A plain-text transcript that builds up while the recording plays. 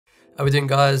How we doing,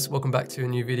 guys? Welcome back to a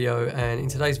new video, and in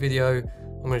today's video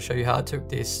I'm going to show you how I took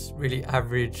this really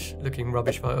average looking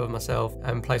rubbish photo of myself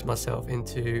and placed myself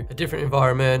into a different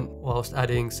environment whilst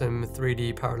adding some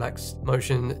 3D parallax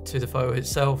motion to the photo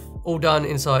itself. All done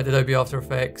inside Adobe After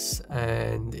Effects,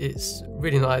 and it's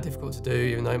really not that difficult to do,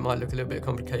 even though it might look a little bit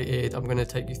complicated. I'm going to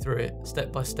take you through it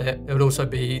step by step. There would also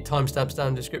be timestamps down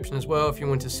in the description as well if you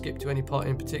want to skip to any part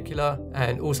in particular,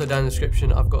 and also down in the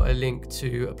description I've got a link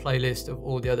to a playlist of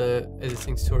all the other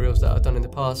editing tutorials that I've done in the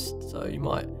past, so you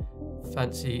might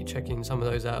fancy checking some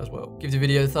of those out as well. Give the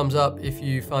video a thumbs up if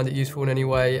you find it useful in any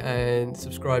way, and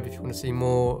subscribe if you want to see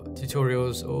more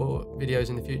tutorials or videos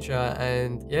in the future.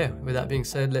 And yeah, with that being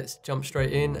said, let's jump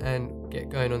straight in and get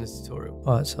going on this tutorial.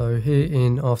 Alright, so here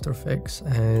in After Effects,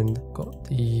 and got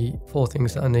the 4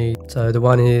 things that I need. So the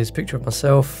one is picture of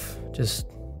myself, just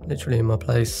literally in my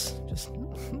place, just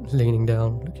leaning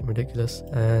down, looking ridiculous.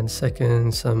 And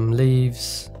second, some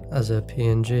leaves as a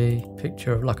PNG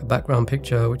picture of like a background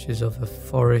picture, which is of a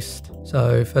forest.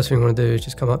 So first thing we want to do is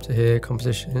just come up to here,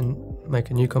 composition, make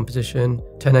a new composition,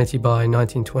 1080 by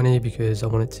 1920, because I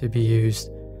want it to be used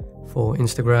for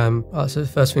Instagram. So the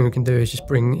first thing we can do is just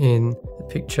bring in a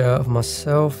picture of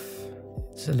myself.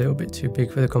 It's a little bit too big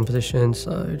for the composition,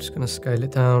 so just going to scale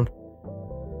it down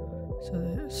so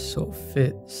that it sort of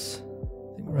fits.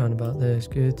 I think around about there is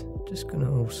good. Just going to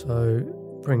also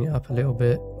bring it up a little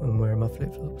bit when wearing my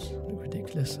flip-flops. Look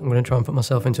ridiculous. I'm going to try and put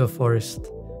myself into a forest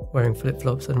wearing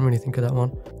flip-flops. I didn't really think of that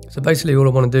one. So basically all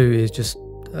I want to do is just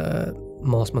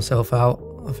mask myself out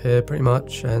of here pretty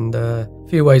much, and a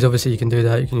few ways obviously you can do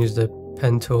that. You can use the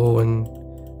pen tool and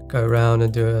go around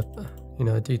and do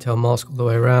a detail mask all the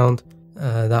way around.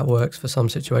 That works for some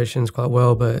situations quite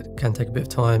well, but it can take a bit of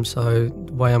time. So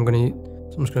the way I'm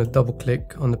just going to double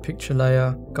click on the picture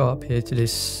layer, go up here to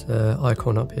this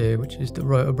icon up here, which is the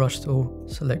rotor brush tool,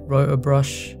 select rotor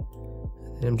brush,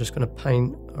 and I'm just going to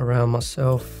paint around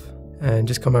myself and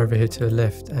just come over here to the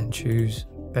left and choose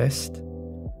best,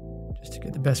 just to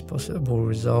get the best possible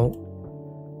result.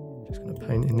 Just going to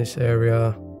paint in this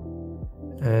area,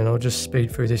 and I'll just speed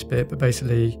through this bit, but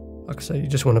basically, like I say, you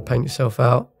just want to paint yourself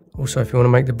out. Also, if you want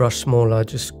to make the brush smaller,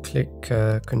 just click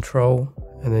Control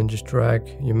and then just drag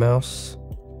your mouse,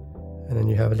 and then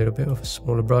you have a little bit of a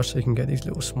smaller brush, so you can get these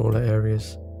little smaller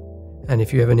areas. And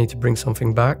if you ever need to bring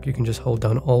something back, you can just hold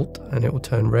down Alt and it will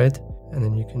turn red, and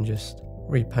then you can just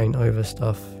repaint over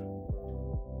stuff.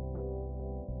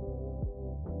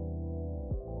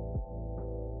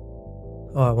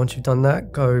 Alright, once you've done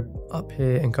that, go up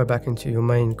here and go back into your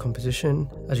main composition.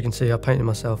 As you can see, I painted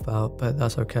myself out, but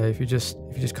that's okay. If you just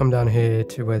come down here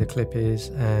to where the clip is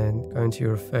and go into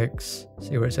your effects,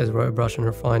 see where it says rotor brush and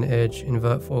refine edge,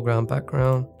 invert foreground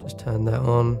background, just turn that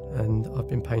on, and I've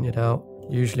been painted out.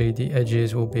 Usually the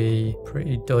edges will be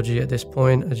pretty dodgy at this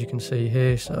point, as you can see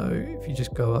here. So if you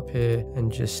just go up here and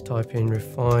just type in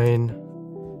refine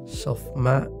soft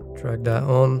matte, drag that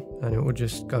on, and it will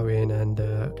just go in and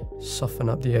soften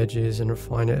up the edges and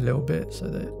refine it a little bit so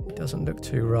that it doesn't look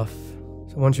too rough.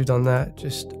 So once you've done that,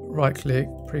 just right click,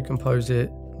 pre-compose it,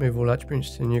 move all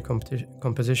attributes to a new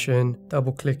composition,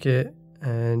 double click it,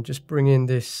 and just bring in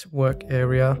this work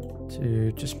area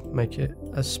to just make it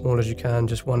as small as you can,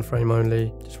 just one frame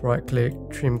only. Just right click,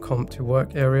 trim comp to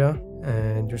work area,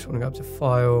 and you just want to go up to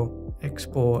file,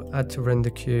 export, add to render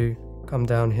queue, come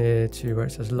down here to where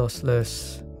it says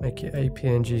lossless, make it a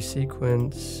PNG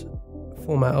sequence,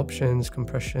 format options,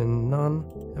 compression none,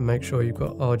 and make sure you've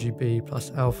got RGB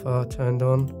plus alpha turned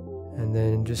on, and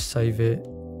then just save it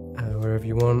wherever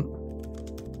you want,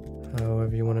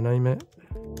 however you want to name it,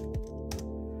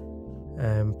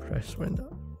 and press render.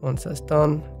 Once that's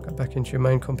done, go back into your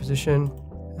main composition,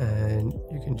 and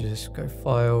you can just go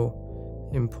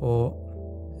file, import,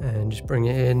 and just bring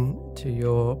it in to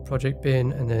your project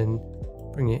bin, and then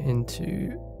bring it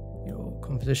into your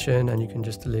composition, and you can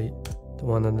just delete the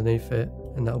one underneath it,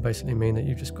 and that'll basically mean that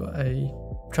you've just got a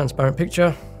transparent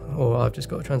picture, or I've just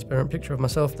got a transparent picture of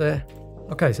myself there.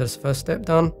 Okay, so that's the first step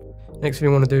done. Next thing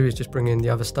we want to do is just bring in the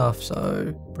other stuff,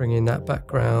 so bring in that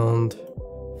background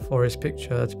forest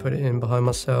picture to put it in behind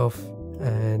myself,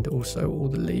 and also all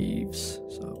the leaves.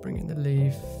 So I'll bring in the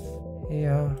leaf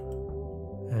here,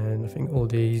 and I think all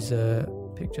these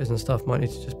pictures and stuff might need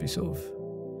to just be sort of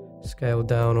scaled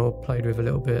down or played with a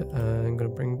little bit. I'm going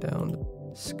to bring down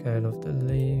the scale of the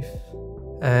leaf,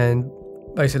 and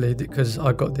basically because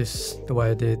I got this the way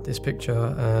I did this picture,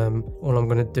 all I'm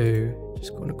going to do,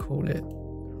 just going to call it,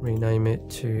 rename it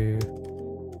to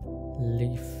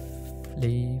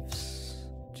leaves.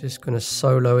 Just going to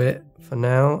solo it for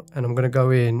now, and I'm going to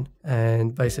go in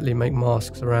and basically make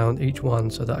masks around each one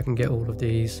so that I can get all of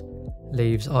these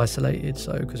leaves isolated.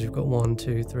 So because we've got 1,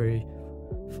 2, 3,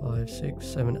 5, 6,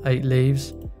 7, 8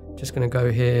 leaves, just going to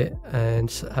go here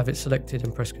and have it selected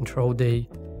and press Ctrl D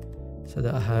so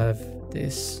that I have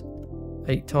this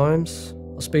 8 times.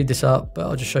 I'll speed this up, but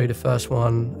I'll just show you the first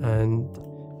one, and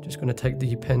just going to take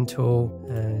the pen tool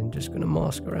and just going to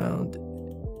mask around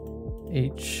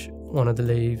each one of the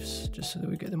leaves just so that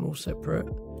we get them all separate.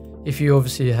 If you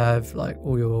obviously have like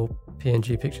all your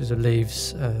PNG pictures of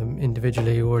leaves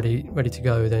individually already ready to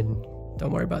go, then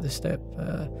don't worry about this step.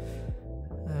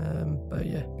 But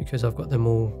yeah, because I've got them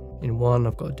all in one,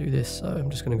 I've got to do this, so I'm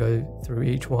just going to go through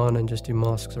each one and just do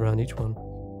masks around each one.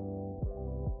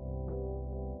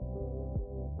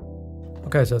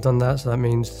 Okay, so I've done that, so that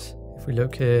means if we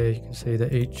look here, you can see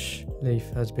that each leaf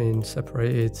has been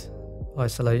separated,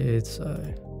 isolated, so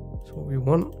that's what we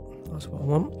want. That's what I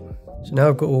want. So now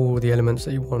I've got all the elements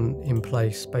that you want in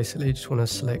place. Basically, you just want to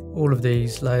select all of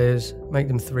these layers, make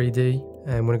them 3D,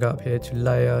 and I'm going to go up here to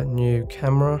Layer, New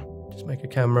Camera. Just make a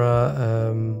camera.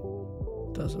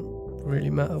 Doesn't really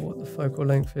matter what the focal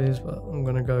length is, but I'm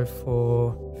going to go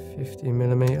for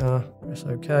 50mm. Press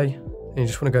OK. And you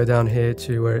just want to go down here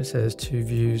to where it says 2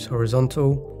 views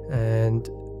horizontal, and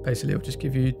basically it'll just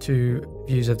give you 2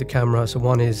 views of the camera. So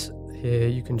one is here,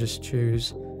 you can just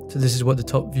choose. So this is what the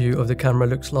top view of the camera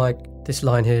looks like. This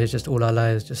line here is just all our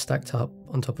layers just stacked up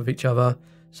on top of each other.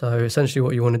 So essentially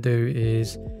what you want to do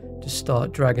is just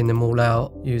start dragging them all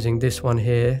out using this one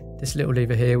here, this little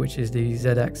lever here, which is the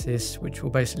Z-axis, which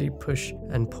will basically push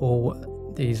and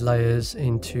pull these layers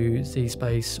into Z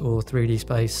space or 3D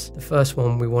space. The first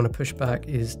one we want to push back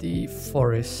is the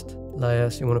forest layer,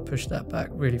 so you want to push that back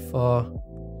really far,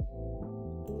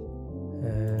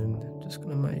 and I'm just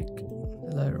going to make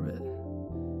the layer a bit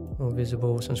more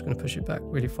visible. So I'm just going to push it back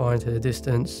really far into the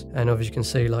distance, and obviously you can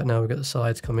see like now we've got the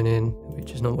sides coming in,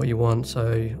 which is not what you want,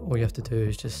 so all you have to do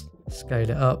is just scale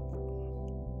it up,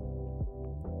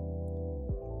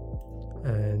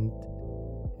 and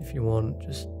if you want,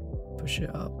 just push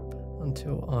it up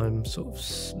until I'm sort of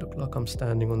look like I'm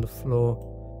standing on the floor.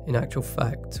 In actual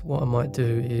fact, what I might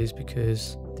do is,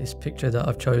 because this picture that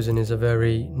I've chosen is a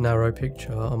very narrow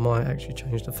picture, I might actually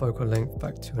change the focal length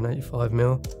back to an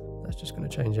 85mm. That's just going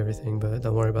to change everything, but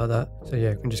don't worry about that. So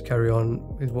yeah, we can just carry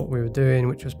on with what we were doing,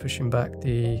 which was pushing back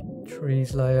the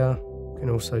trees layer. You can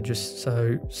also just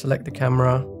select the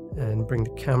camera and bring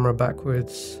the camera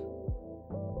backwards.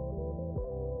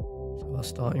 So our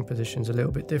starting position's a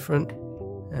little bit different,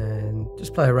 and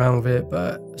just play around with it.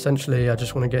 But essentially I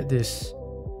just want to get this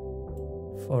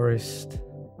forest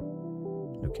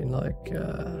looking like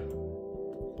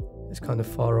it's kind of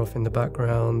far off in the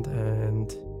background,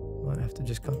 and might have to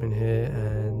just come in here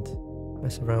and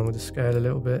mess around with the scale a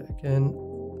little bit again.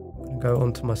 I'm going to go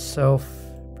onto myself,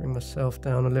 bring myself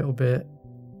down a little bit.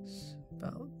 It's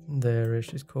about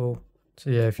there-ish is cool.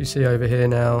 So yeah, if you see over here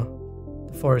now,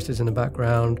 the forest is in the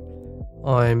background.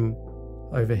 I'm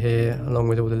over here along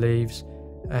with all the leaves,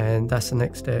 and that's the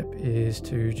next step, is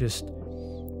to just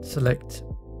select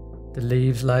the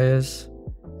leaves layers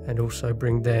and also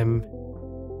bring them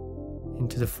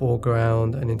into the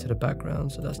foreground and into the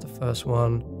background. So that's the first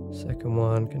one. Second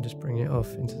one, can just bring it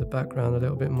off into the background a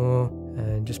little bit more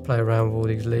and just play around with all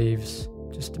these leaves,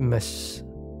 just to mess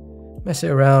it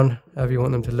around however you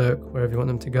want them to look, wherever you want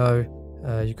them to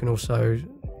go. You can also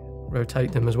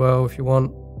rotate them as well if you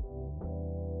want.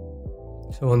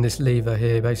 So on this lever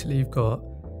here, basically you've got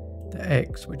the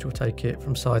X, which will take it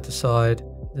from side to side,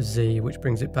 the Z, which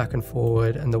brings it back and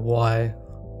forward, and the Y,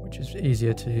 which is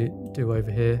easier to do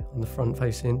over here on the front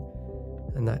facing,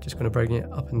 and that just going to bring it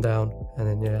up and down. And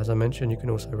then yeah, as I mentioned, you can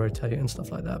also rotate and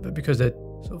stuff like that, but because they're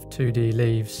sort of 2D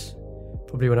leaves,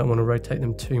 probably we don't want to rotate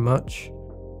them too much.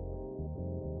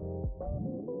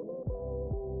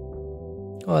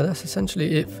 Alright, that's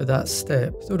essentially it for that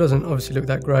step. Still doesn't obviously look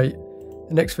that great.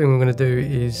 The next thing we're going to do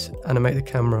is animate the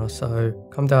camera. So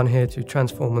come down here to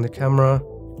transform on the camera.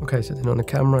 Okay, so then on the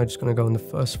camera, I'm just going to go on the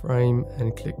first frame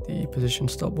and click the position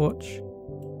stopwatch.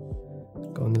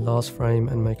 Go on the last frame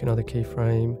and make another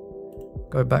keyframe.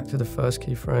 Go back to the first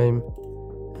keyframe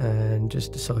and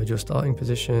just decide your starting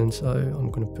position. So I'm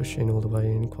going to push in all the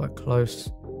way in quite close.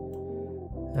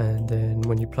 And then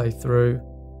when you play through,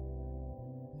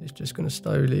 it's just going to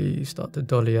slowly start to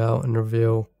dolly out and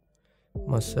reveal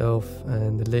myself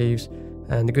and the leaves.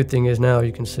 And the good thing is now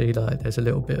you can see like there's a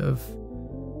little bit of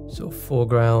sort of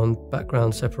foreground,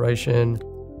 background separation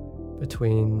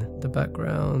between the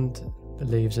background, the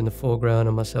leaves in the foreground,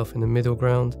 and myself in the middle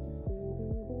ground,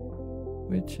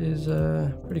 which is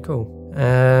pretty cool.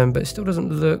 But it still doesn't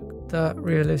look that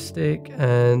realistic,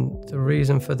 and the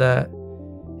reason for that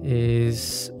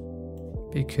is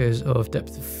because of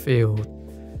depth of field.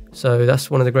 So that's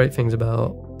one of the great things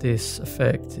about this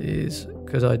effect, is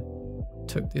because I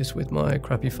took this with my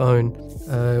crappy phone,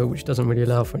 which doesn't really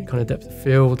allow for any kind of depth of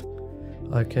field,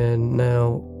 I can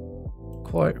now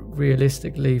quite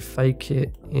realistically fake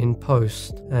it in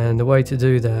post. And the way to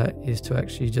do that is to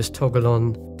actually just toggle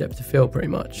on depth of field pretty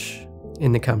much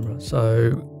in the camera.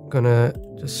 So I'm gonna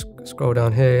just scroll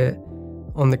down here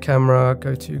on the camera,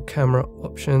 go to camera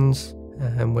options,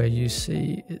 and where you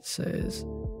see it says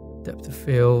depth of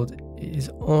field, it is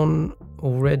on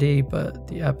already, but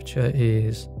the aperture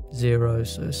is 0.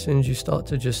 So as soon as you start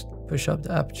to just push up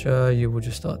the aperture, you will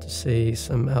just start to see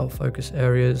some out of focus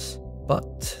areas.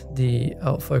 But the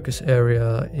out of focus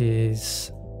area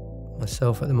is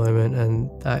myself at the moment, and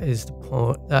that is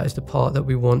the part that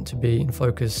we want to be in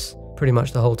focus pretty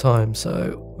much the whole time.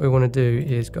 So what we want to do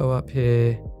is go up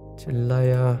here to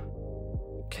layer,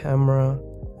 camera,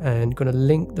 and going to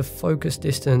link the focus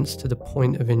distance to the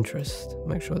point of interest.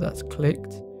 Make sure that's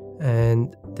clicked,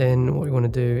 and then what we want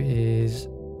to do is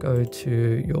go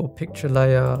to your picture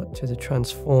layer, to the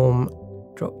transform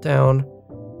drop down,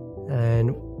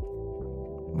 and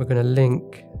we're going to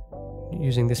link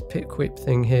using this pick whip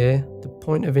thing here, the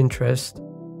point of interest.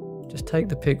 Just take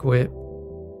the pick whip,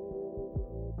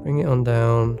 bring it on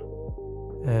down,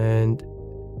 and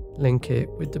link it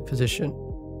with the position.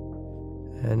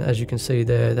 And as you can see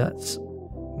there, that's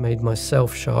made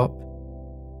myself sharp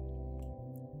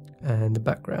and the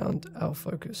background out of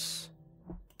focus.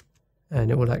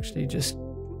 And it will actually just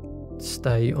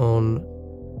stay on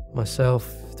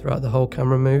myself throughout the whole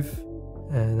camera move.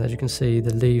 And as you can see,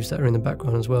 the leaves that are in the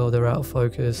background as well, they're out of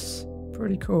focus.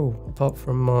 Pretty cool, apart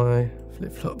from my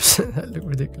flip-flops that look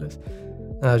ridiculous.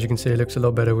 Now, as you can see, it looks a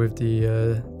lot better with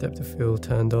the depth of field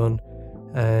turned on.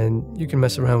 And you can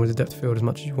mess around with the depth of field as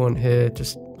much as you want here,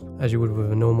 just as you would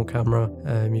with a normal camera.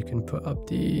 You can put up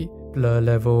the blur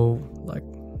level, like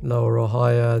lower or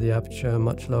higher, the aperture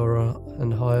much lower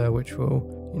and higher, which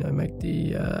will, you know,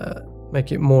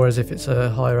 make it more as if it's a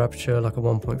higher aperture, like a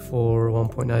 1.4 or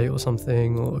 1.8 or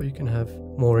something, or you can have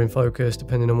more in focus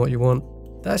depending on what you want.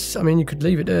 I mean, you could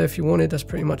leave it there if you wanted. That's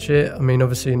pretty much it. I mean,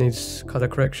 obviously it needs color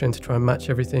correction to try and match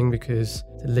everything, because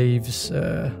the leaves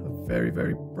are very,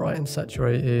 very bright and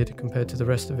saturated compared to the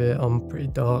rest of it. I'm pretty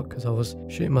dark because I was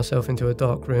shooting myself into a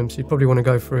dark room. So you probably want to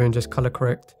go through and just color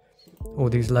correct all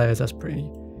these layers. That's pretty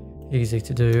easy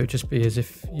to do. It'd just be as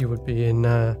if you would be in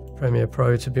Premiere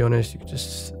Pro, to be honest. You could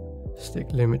just stick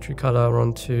Lumetri color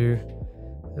onto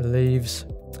the leaves.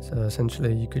 So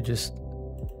essentially you could just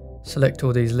select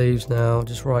all these leaves now,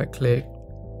 just right click,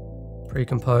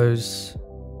 pre-compose,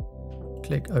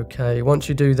 click OK. Once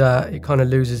you do that, it kind of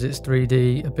loses its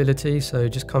 3D ability, so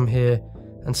just come here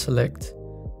and select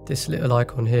this little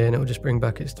icon here, and it will just bring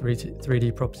back its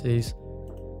 3D properties.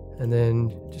 And then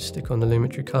just stick on the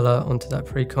Lumetri color onto that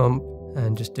pre-comp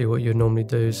and just do what you'd normally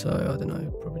do. So I don't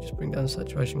know, probably just bring down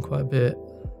saturation quite a bit.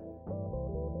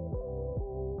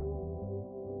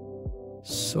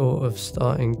 Sort of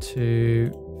starting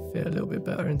to fit a little bit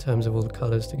better in terms of all the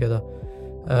colors together.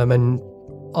 And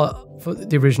for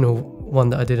the original one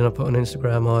that I did and I put on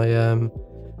Instagram, I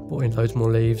brought in loads more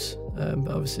leaves,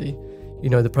 but obviously you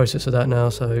know the process of that now,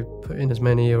 so put in as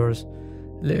many or as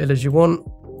little as you want.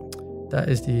 That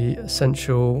is the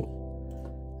essential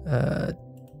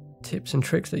tips and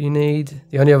tricks that you need.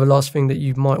 The only other last thing that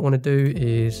you might want to do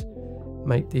is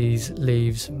make these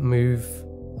leaves move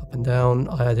up and down.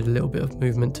 I added a little bit of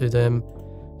movement to them.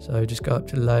 So just go up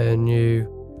to layer, new,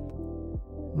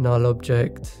 null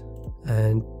object,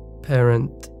 and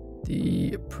parent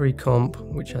the pre-comp,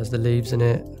 which has the leaves in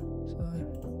it.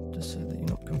 So just so that you're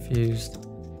not confused,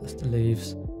 that's the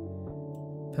leaves.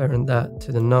 Parent that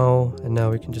to the null, and now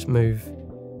we can just move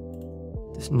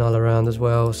this null around as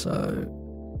well. So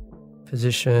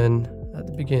position at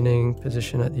the beginning,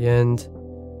 position at the end,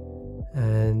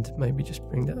 and maybe just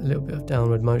bring that a little bit of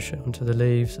downward motion onto the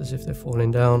leaves as if they're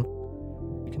falling down.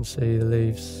 You can see the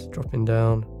leaves dropping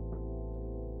down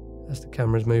as the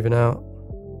camera's moving out.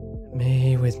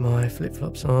 Me with my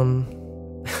flip-flops on.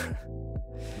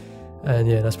 And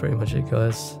yeah, that's pretty much it,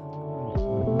 guys.